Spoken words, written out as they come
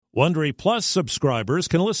Wondery Plus subscribers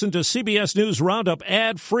can listen to CBS News Roundup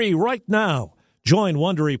ad-free right now. Join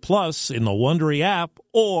Wondery Plus in the Wondery app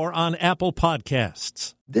or on Apple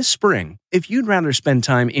Podcasts. This spring, if you'd rather spend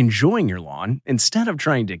time enjoying your lawn instead of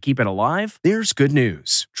trying to keep it alive, there's good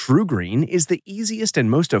news. True Green is the easiest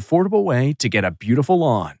and most affordable way to get a beautiful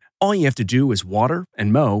lawn. All you have to do is water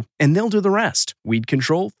and mow, and they'll do the rest. Weed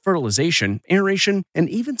control, fertilization, aeration, and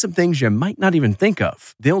even some things you might not even think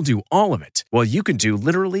of. They'll do all of it, while you can do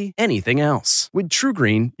literally anything else. With True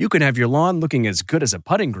Green, you can have your lawn looking as good as a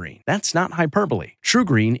putting green. That's not hyperbole. True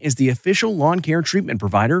Green is the official lawn care treatment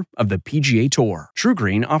provider of the PGA Tour. True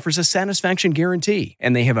Green offers a satisfaction guarantee,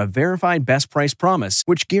 and they have a verified best price promise,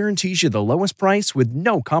 which guarantees you the lowest price with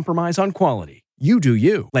no compromise on quality. You do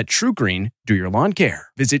you. Let True Green do your lawn care.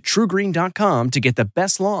 Visit TrueGreen.com to get the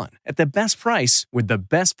best lawn at the best price with the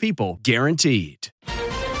best people guaranteed.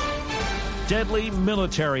 Deadly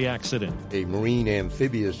military accident. A Marine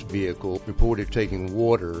amphibious vehicle reported taking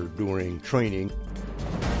water during training.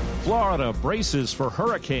 Florida braces for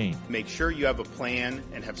hurricane. Make sure you have a plan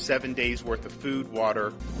and have 7 days worth of food,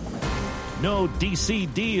 water. No D.C.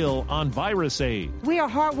 deal on virus aid. We are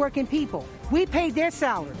hardworking people. We paid their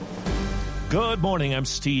salary. Good morning, I'm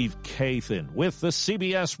Steve Kathan with the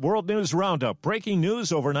CBS World News Roundup. Breaking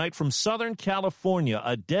news overnight from Southern California,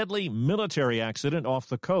 a deadly military accident off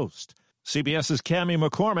the coast. CBS's Cammie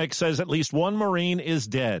McCormick says at least one Marine is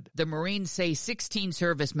dead. The Marines say 16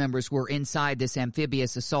 service members were inside this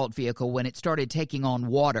amphibious assault vehicle when it started taking on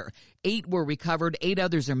water. 8 were recovered, 8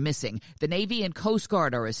 others are missing. The Navy and Coast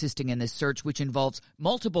Guard are assisting in this search, which involves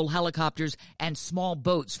multiple helicopters and small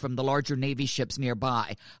boats from the larger Navy ships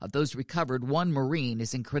nearby. Of those recovered, 1 Marine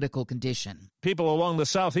is in critical condition. People along the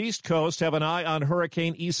southeast coast have an eye on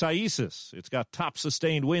Hurricane Isaias. It's got top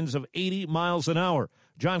sustained winds of 80 miles an hour.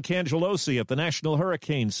 John Cangelosi at the National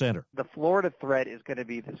Hurricane Center. The Florida threat is going to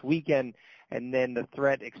be this weekend, and then the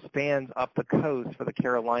threat expands up the coast for the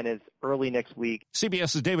Carolinas early next week.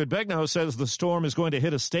 CBS's David Begnaud says the storm is going to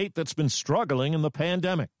hit a state that's been struggling in the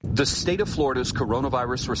pandemic. The state of Florida's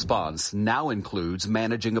coronavirus response now includes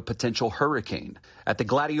managing a potential hurricane. At the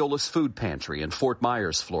Gladiolus Food Pantry in Fort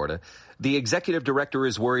Myers, Florida, the executive director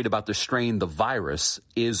is worried about the strain the virus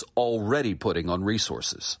is already putting on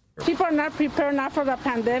resources. People are not prepared now for the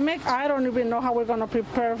pandemic. I don't even know how we're going to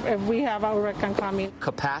prepare if we have a hurricane coming.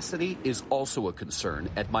 Capacity is also a concern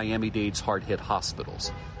at Miami-Dade's hard-hit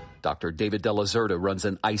hospitals. Dr. David Della Zerta runs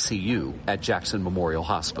an ICU at Jackson Memorial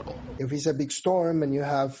Hospital. If it's a big storm and you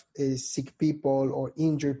have sick people or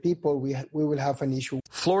injured people, we will have an issue.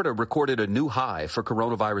 Florida recorded a new high for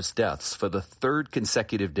coronavirus deaths for the 3rd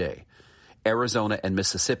consecutive day. Arizona and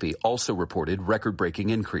Mississippi also reported record-breaking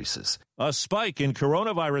increases. A spike in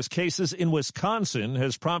coronavirus cases in Wisconsin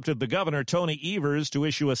has prompted the governor, Tony Evers, to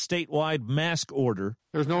issue a statewide mask order.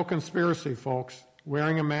 There's no conspiracy, folks.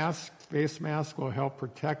 Wearing a mask, face mask, will help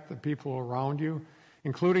protect the people around you,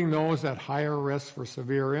 including those at higher risk for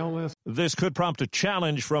severe illness. This could prompt a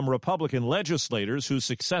challenge from Republican legislators who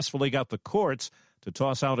successfully got the courts to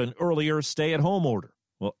toss out an earlier stay-at-home order.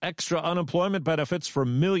 Well, extra unemployment benefits for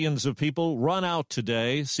millions of people run out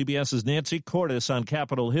today. CBS's Nancy Cordes on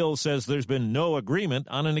Capitol Hill says there's been no agreement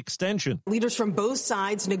on an extension. Leaders from both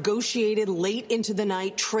sides negotiated late into the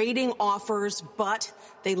night, trading offers, but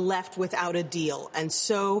they left without a deal. And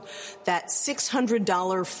so that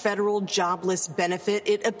 $600 federal jobless benefit,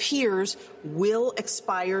 it appears, will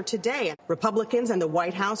expire today. Republicans and the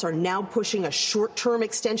White House are now pushing a short-term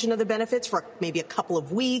extension of the benefits for maybe a couple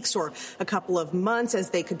of weeks or a couple of months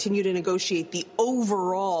as they continue to negotiate the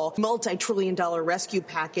overall multi-trillion-dollar rescue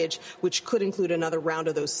package, which could include another round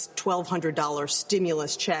of those $1,200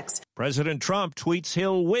 stimulus checks. President Trump tweets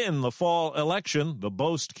he'll win the fall election. The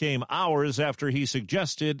boast came hours after he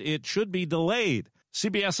suggested it should be delayed.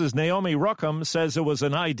 CBS's Naomi Ruckham says it was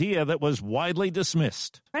an idea that was widely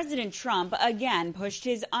dismissed. President Trump again pushed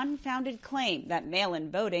his unfounded claim that mail-in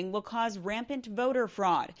voting will cause rampant voter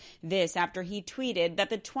fraud. This after he tweeted that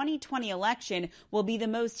the 2020 election will be the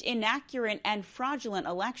most inaccurate and fraudulent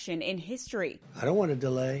election in history. I don't want to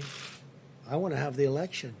delay. I want to have the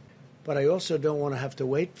election. But I also don't want to have to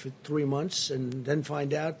wait for 3 months and then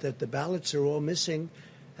find out that the ballots are all missing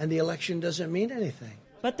and the election doesn't mean anything.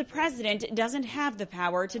 But the president doesn't have the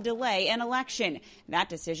power to delay an election. That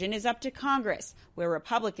decision is up to Congress, where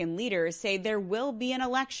Republican leaders say there will be an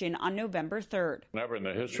election on November 3rd. Never in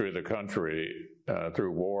the history of the country,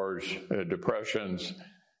 through wars, depressions,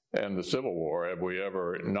 and the Civil War, have we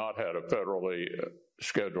ever not had a federally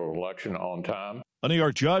scheduled election on time. A New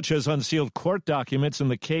York judge has unsealed court documents in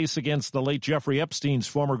the case against the late Jeffrey Epstein's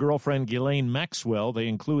former girlfriend, Ghislaine Maxwell. They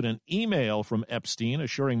include an email from Epstein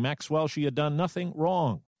assuring Maxwell she had done nothing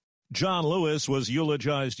wrong. John Lewis was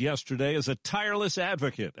eulogized yesterday as a tireless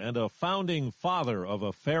advocate and a founding father of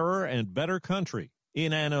a fairer and better country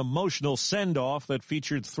in an emotional send-off that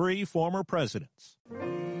featured 3 former presidents.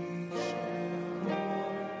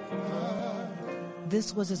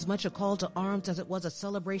 This was as much a call to arms as it was a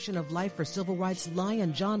celebration of life for civil rights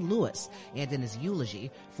lion John Lewis. And in his eulogy,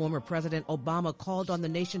 former President Obama called on the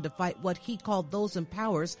nation to fight what he called those in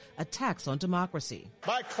power's attacks on democracy.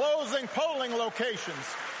 By closing polling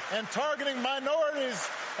locations and targeting minorities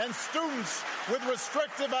and students with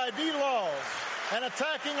restrictive ID laws and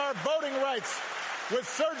attacking our voting rights with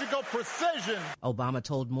surgical precision. Obama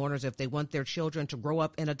told mourners if they want their children to grow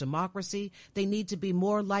up in a democracy, they need to be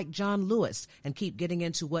more like John Lewis and keep getting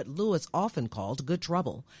into what Lewis often called good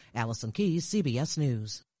trouble. Allison Keyes, CBS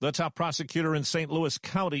News. The top prosecutor in St. Louis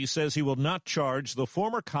County says he will not charge the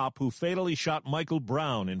former cop who fatally shot Michael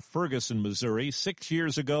Brown in Ferguson, Missouri, 6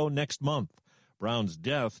 years ago next month. Brown's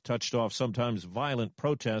death touched off sometimes violent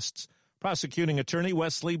protests. Prosecuting attorney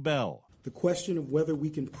Wesley Bell. The question of whether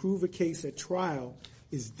we can prove a case at trial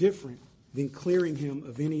is different than clearing him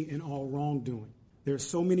of any and all wrongdoing. There are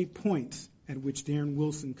so many points at which Darren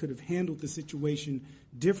Wilson could have handled the situation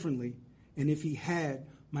differently, and if he had,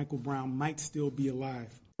 Michael Brown might still be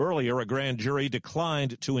alive. Earlier, a grand jury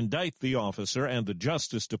declined to indict the officer, and the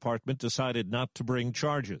Justice Department decided not to bring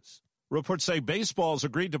charges. Reports say baseball's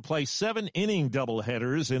agreed to play 7-inning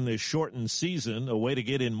doubleheaders in this shortened season, a way to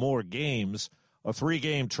get in more games. A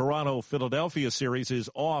 3-game Toronto-Philadelphia series is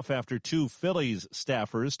off after 2 Phillies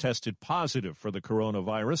staffers tested positive for the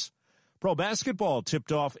coronavirus. Pro basketball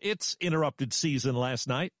tipped off its interrupted season last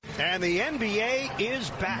night. And the NBA is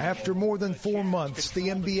back. After more than 4 months, the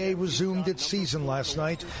NBA resumed its season last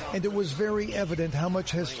night, and it was very evident how much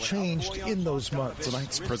has changed in those months.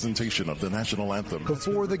 Tonight's presentation of the national anthem.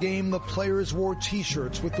 Before the game, the players wore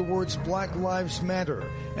T-shirts with the words Black Lives Matter.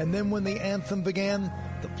 And then when the anthem began,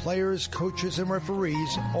 the players, coaches, and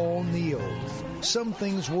referees all kneeled. Some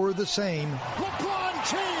things were the same.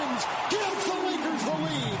 LeBron James gives the Lakers the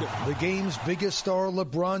lead. The game's biggest star,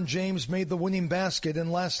 LeBron James, made the winning basket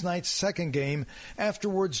in last night's second game.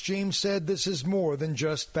 Afterwards, James said this is more than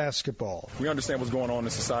just basketball. We understand what's going on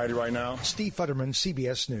in society right now. Steve Futterman,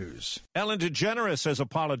 CBS News. Ellen DeGeneres has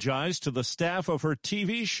apologized to the staff of her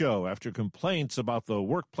TV show after complaints about the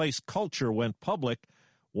workplace culture went public.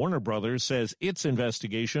 Warner Brothers says its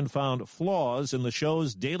investigation found flaws in the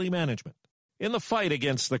show's daily management. In the fight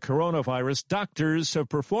against the coronavirus, doctors have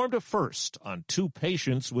performed a first on 2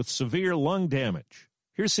 patients with severe lung damage.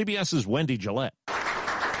 Here's CBS's Wendy Gillette.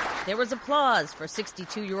 There was applause for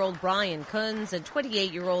 62-year-old Brian Kunz and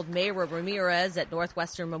 28-year-old Mayra Ramirez at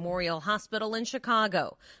Northwestern Memorial Hospital in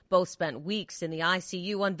Chicago. Both spent weeks in the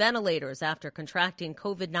ICU on ventilators after contracting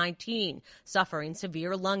COVID-19, suffering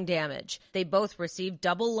severe lung damage. They both received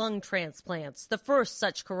double lung transplants, the first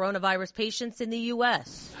such coronavirus patients in the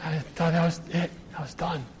U.S. I thought that was it. I was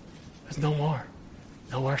done. There's no more.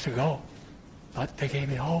 Nowhere to go. But they gave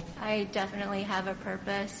me hope. I definitely have a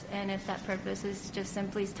purpose, and if that purpose is just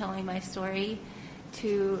simply telling my story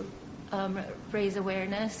to raise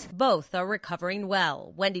awareness. Both are recovering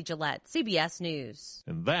well. Wendy Gillette, CBS News.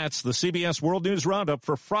 And that's the CBS World News Roundup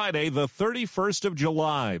for Friday, the 31st of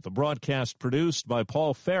July. The broadcast produced by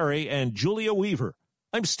Paul Ferry and Julia Weaver.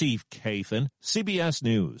 I'm Steve Kathan, CBS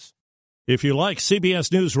News. If you like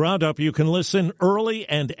CBS News Roundup, you can listen early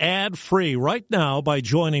and ad-free right now by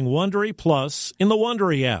joining Wondery Plus in the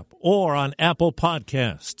Wondery app or on Apple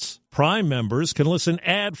Podcasts. Prime members can listen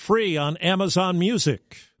ad-free on Amazon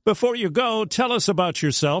Music. Before you go, tell us about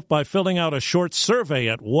yourself by filling out a short survey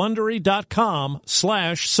at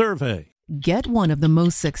Wondery.com/survey. Get one of the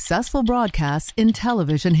most successful broadcasts in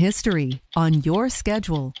television history on your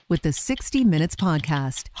schedule with the 60 Minutes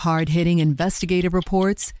Podcast. Hard-hitting investigative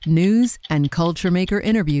reports, news, and culture maker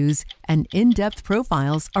interviews, and in-depth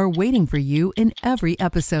profiles are waiting for you in every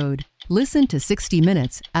episode. Listen to 60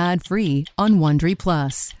 Minutes ad-free on Wondery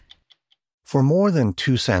Plus. For more than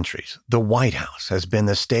 2 centuries, the White House has been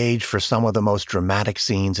the stage for some of the most dramatic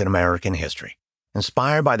scenes in American history.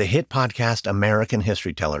 Inspired by the hit podcast American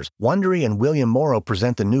History Tellers, Wondery and William Morrow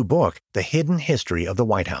present the new book, The Hidden History of the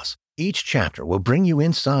White House. Each chapter will bring you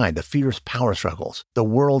inside the fierce power struggles, the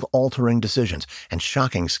world-altering decisions, and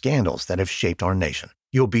shocking scandals that have shaped our nation.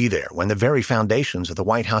 You'll be there when the very foundations of the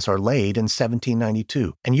White House are laid in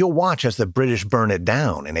 1792, and you'll watch as the British burn it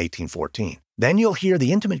down in 1814. Then you'll hear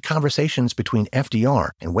the intimate conversations between FDR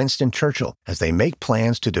and Winston Churchill as they make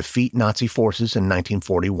plans to defeat Nazi forces in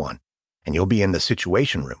 1941. And you'll be in the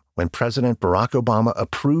Situation Room when President Barack Obama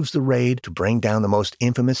approves the raid to bring down the most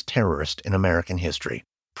infamous terrorist in American history.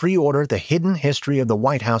 Pre-order The Hidden History of the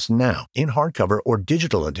White House now in hardcover or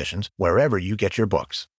digital editions wherever you get your books.